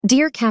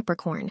Dear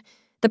Capricorn,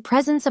 the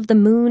presence of the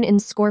moon in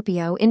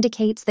Scorpio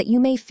indicates that you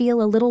may feel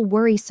a little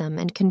worrisome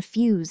and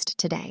confused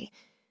today.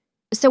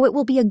 So it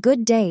will be a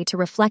good day to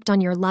reflect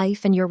on your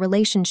life and your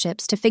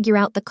relationships to figure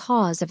out the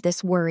cause of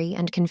this worry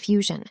and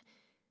confusion.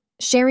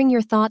 Sharing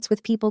your thoughts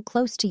with people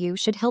close to you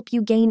should help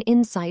you gain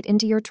insight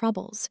into your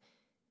troubles.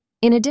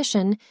 In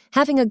addition,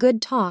 having a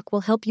good talk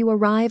will help you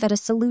arrive at a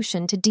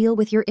solution to deal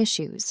with your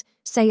issues,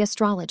 say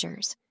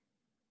astrologers.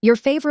 Your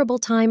favorable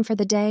time for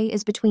the day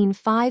is between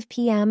 5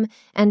 p.m.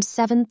 and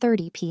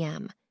 7:30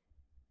 p.m.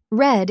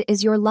 Red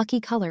is your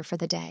lucky color for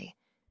the day.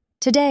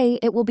 Today,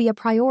 it will be a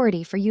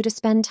priority for you to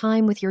spend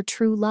time with your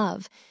true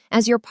love,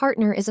 as your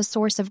partner is a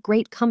source of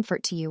great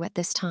comfort to you at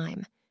this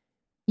time.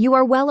 You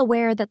are well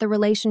aware that the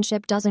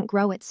relationship doesn't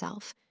grow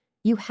itself.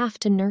 You have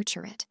to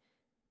nurture it.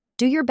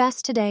 Do your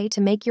best today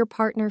to make your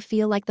partner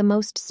feel like the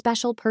most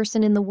special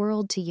person in the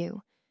world to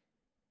you.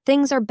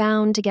 Things are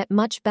bound to get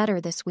much better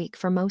this week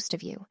for most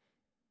of you.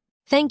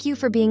 Thank you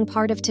for being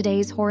part of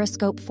today's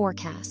horoscope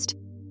forecast.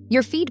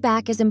 Your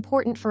feedback is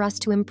important for us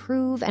to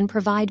improve and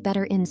provide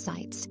better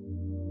insights.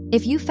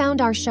 If you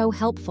found our show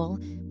helpful,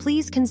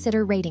 please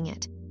consider rating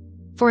it.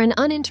 For an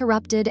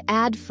uninterrupted,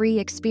 ad-free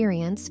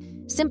experience,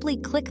 simply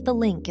click the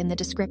link in the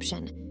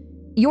description.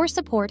 Your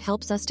support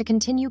helps us to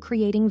continue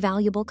creating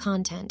valuable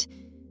content.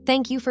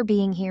 Thank you for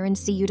being here and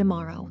see you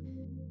tomorrow.